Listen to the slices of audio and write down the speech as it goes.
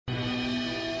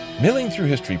Milling Through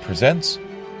History presents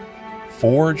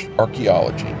Forged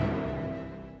Archaeology.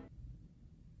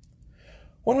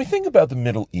 When we think about the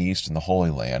Middle East and the Holy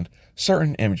Land,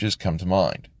 certain images come to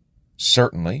mind.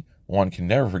 Certainly, one can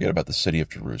never forget about the city of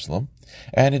Jerusalem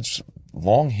and its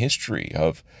long history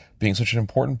of being such an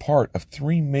important part of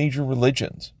three major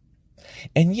religions.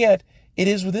 And yet, it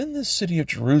is within this city of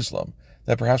Jerusalem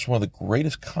that perhaps one of the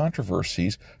greatest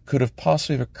controversies could have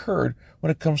possibly occurred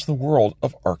when it comes to the world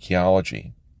of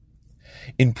archaeology.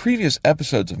 In previous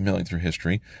episodes of Milling Through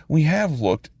History, we have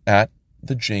looked at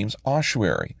the James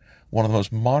Ossuary, one of the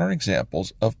most modern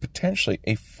examples of potentially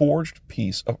a forged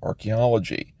piece of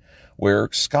archaeology, where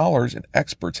scholars and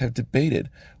experts have debated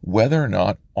whether or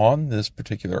not on this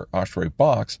particular ossuary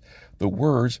box, the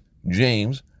words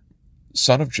James,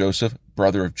 son of Joseph,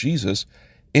 brother of Jesus,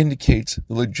 indicates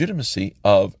the legitimacy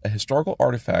of a historical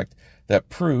artifact that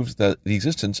proves the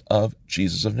existence of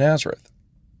Jesus of Nazareth.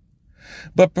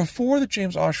 But before the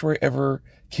James Ossuary ever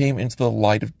came into the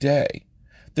light of day,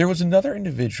 there was another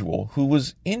individual who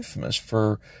was infamous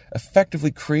for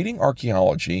effectively creating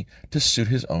archaeology to suit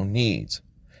his own needs.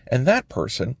 And that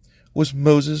person was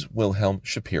Moses Wilhelm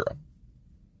Shapira.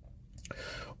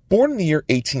 Born in the year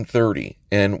 1830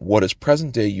 in what is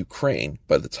present-day Ukraine,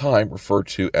 by the time referred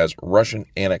to as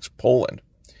Russian-annexed Poland,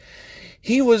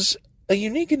 he was a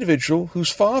unique individual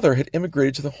whose father had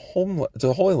immigrated to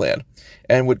the Holy Land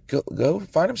and would go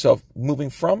find himself moving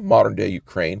from modern-day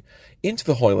Ukraine into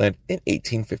the Holy Land in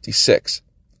 1856.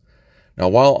 Now,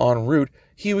 while en route,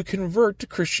 he would convert to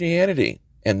Christianity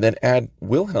and then add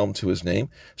Wilhelm to his name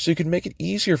so he could make it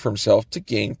easier for himself to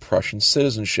gain Prussian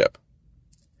citizenship.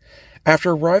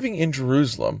 After arriving in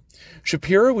Jerusalem,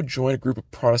 Shapira would join a group of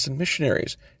Protestant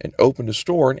missionaries and opened a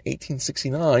store in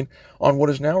 1869 on what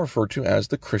is now referred to as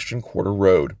the Christian Quarter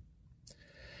Road.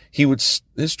 His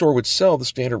store would sell the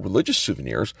standard religious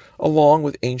souvenirs along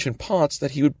with ancient pots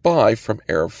that he would buy from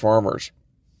Arab farmers.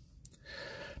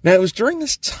 Now, it was during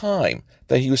this time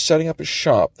that he was setting up his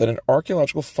shop that an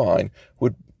archaeological find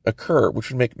would occur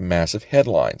which would make massive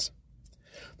headlines.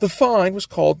 The find was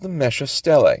called the Mesha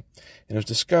Stele, and it was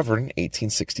discovered in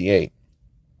 1868.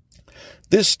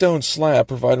 This stone slab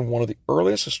provided one of the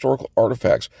earliest historical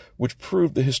artifacts which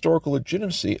proved the historical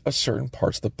legitimacy of certain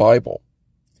parts of the Bible.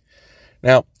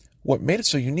 Now, what made it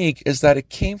so unique is that it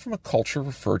came from a culture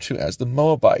referred to as the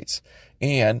Moabites,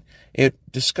 and it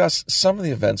discussed some of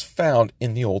the events found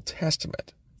in the Old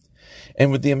Testament.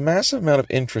 And with the massive amount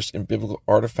of interest in biblical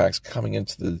artifacts coming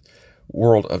into the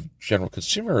world of general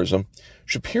consumerism,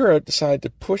 Shapira decided to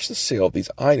push the sale of these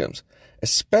items,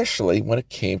 especially when it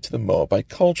came to the Moabite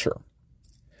culture.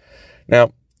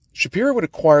 Now, Shapira would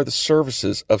acquire the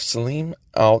services of Salim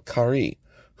al-Khari,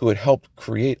 who had helped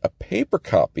create a paper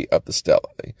copy of the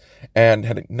stele and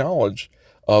had knowledge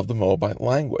of the Moabite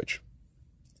language.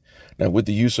 Now, with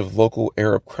the use of local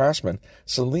Arab craftsmen,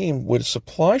 Salim would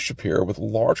supply Shapira with a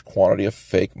large quantity of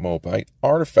fake Moabite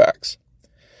artifacts.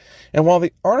 And while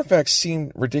the artifacts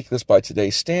seem ridiculous by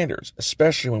today's standards,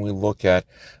 especially when we look at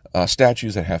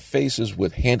statues that have faces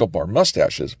with handlebar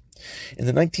mustaches, in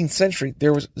the 19th century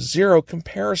there was zero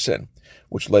comparison,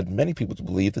 which led many people to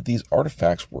believe that these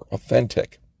artifacts were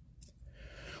authentic.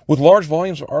 With large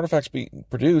volumes of artifacts being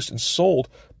produced and sold,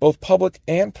 both public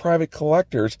and private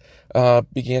collectors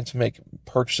began to make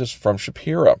purchases from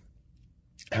Shapira.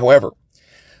 However,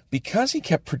 because he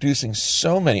kept producing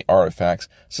so many artifacts,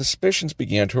 suspicions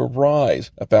began to arise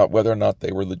about whether or not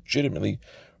they were legitimately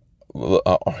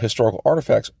historical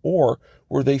artifacts or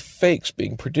were they fakes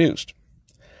being produced.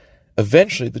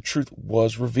 Eventually, the truth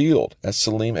was revealed as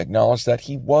Salim acknowledged that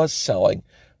he was selling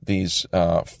these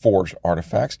forged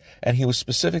artifacts and he was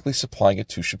specifically supplying it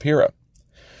to Shapira.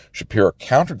 Shapira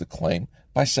countered the claim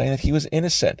by saying that he was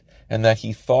innocent and that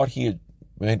he thought he had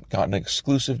gotten an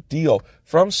exclusive deal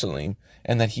from Salim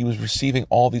and that he was receiving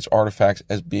all these artifacts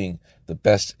as being the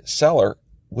best seller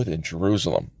within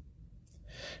Jerusalem.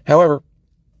 However,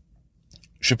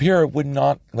 Shapira would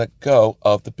not let go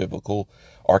of the biblical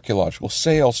archaeological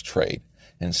sales trade.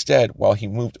 Instead, while he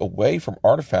moved away from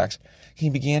artifacts, he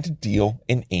began to deal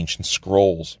in ancient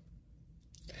scrolls.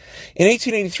 In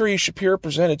 1883, Shapira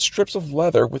presented strips of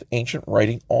leather with ancient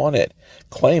writing on it,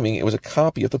 claiming it was a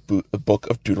copy of the book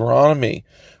of Deuteronomy,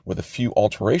 with a few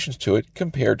alterations to it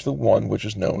compared to the one which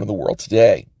is known in the world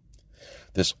today.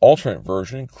 This alternate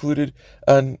version included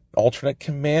an alternate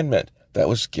commandment that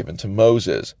was given to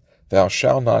Moses: "Thou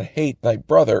shalt not hate thy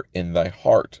brother in thy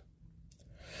heart."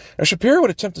 Now, Shapira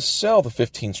would attempt to sell the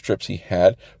 15 strips he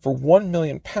had for £1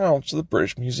 million to the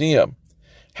British Museum.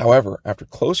 However, after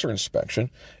closer inspection,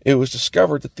 it was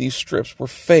discovered that these strips were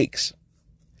fakes.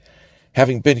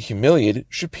 Having been humiliated,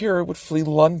 Shapira would flee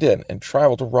London and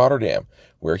travel to Rotterdam,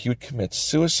 where he would commit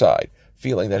suicide,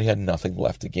 feeling that he had nothing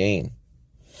left to gain.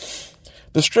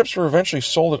 The strips were eventually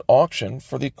sold at auction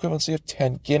for the equivalency of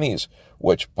 10 guineas,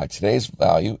 which by today's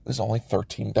value is only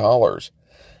 $13,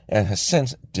 and has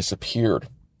since disappeared.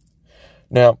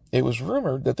 Now, it was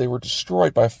rumored that they were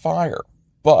destroyed by fire,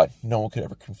 but no one could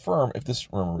ever confirm if this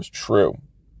rumor was true.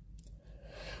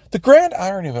 The grand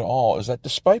irony of it all is that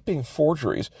despite being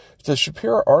forgeries, the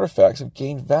Shapira artifacts have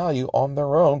gained value on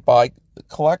their own by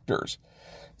collectors.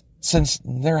 Since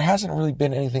there hasn't really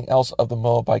been anything else of the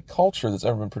Moabite culture that's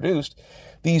ever been produced,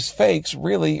 these fakes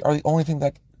really are the only thing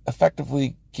that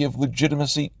effectively give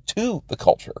legitimacy to the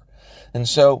culture. And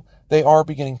so they are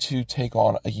beginning to take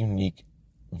on a unique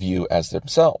view as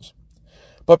themselves.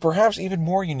 But perhaps even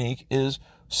more unique is,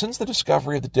 since the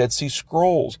discovery of the Dead Sea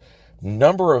Scrolls, a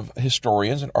number of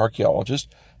historians and archaeologists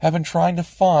have been trying to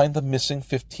find the missing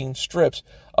 15 strips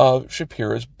of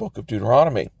Shapira's Book of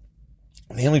Deuteronomy.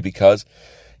 Namely because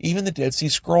even the Dead Sea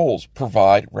Scrolls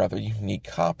provide rather unique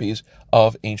copies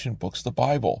of ancient books of the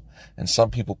Bible, and some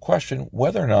people question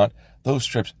whether or not those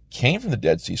strips came from the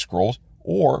Dead Sea Scrolls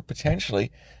or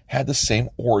potentially had the same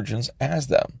origins as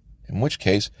them, in which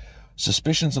case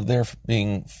suspicions of their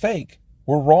being fake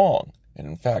were wrong. And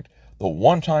in fact, the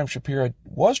one time Shapira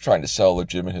was trying to sell a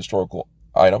legitimate historical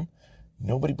item,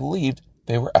 nobody believed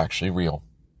they were actually real.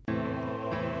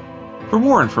 For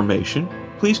more information,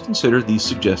 please consider these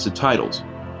suggested titles.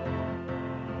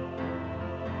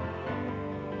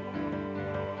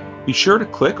 Be sure to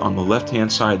click on the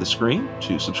left-hand side of the screen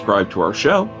to subscribe to our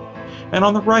show, and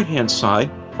on the right-hand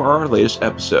side for our latest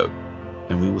episode.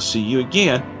 And we will see you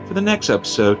again for the next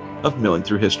episode of Milling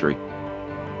Through History.